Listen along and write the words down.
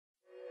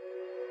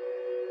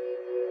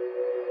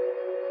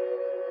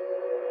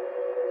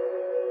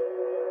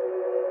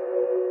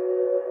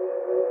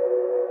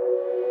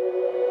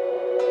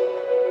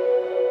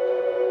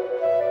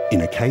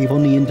cave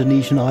on the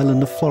Indonesian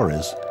island of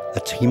Flores, a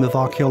team of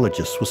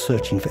archaeologists were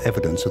searching for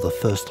evidence of the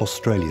first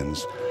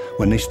Australians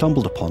when they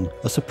stumbled upon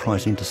a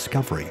surprising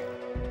discovery.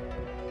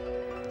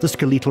 The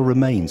skeletal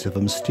remains of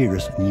a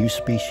mysterious new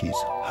species,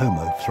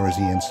 Homo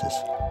Floresiensis,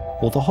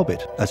 or the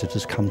Hobbit as it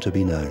has come to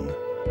be known.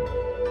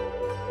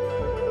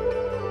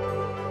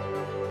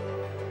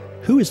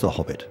 Who is the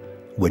Hobbit?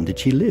 When did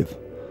she live?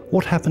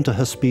 What happened to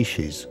her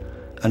species?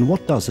 And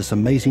what does this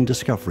amazing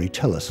discovery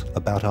tell us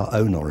about our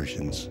own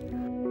origins?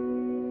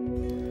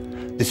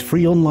 This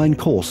free online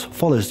course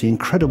follows the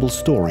incredible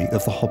story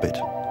of the Hobbit.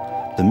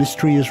 The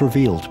mystery is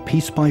revealed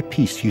piece by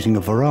piece using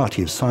a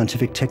variety of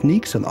scientific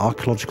techniques and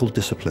archaeological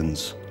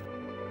disciplines.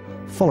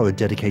 Follow a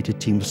dedicated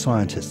team of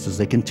scientists as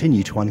they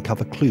continue to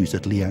uncover clues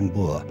at Liang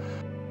Bua,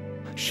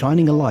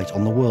 shining a light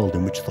on the world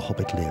in which the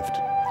Hobbit lived.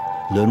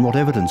 Learn what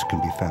evidence can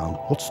be found,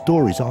 what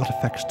stories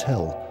artifacts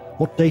tell,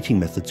 what dating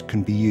methods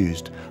can be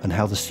used, and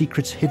how the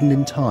secrets hidden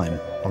in time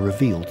are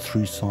revealed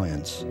through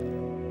science.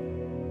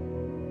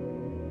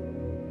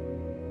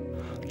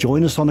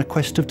 Join us on a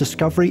quest of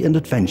discovery and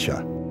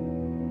adventure,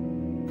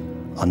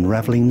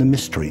 unravelling the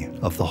mystery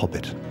of the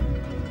Hobbit.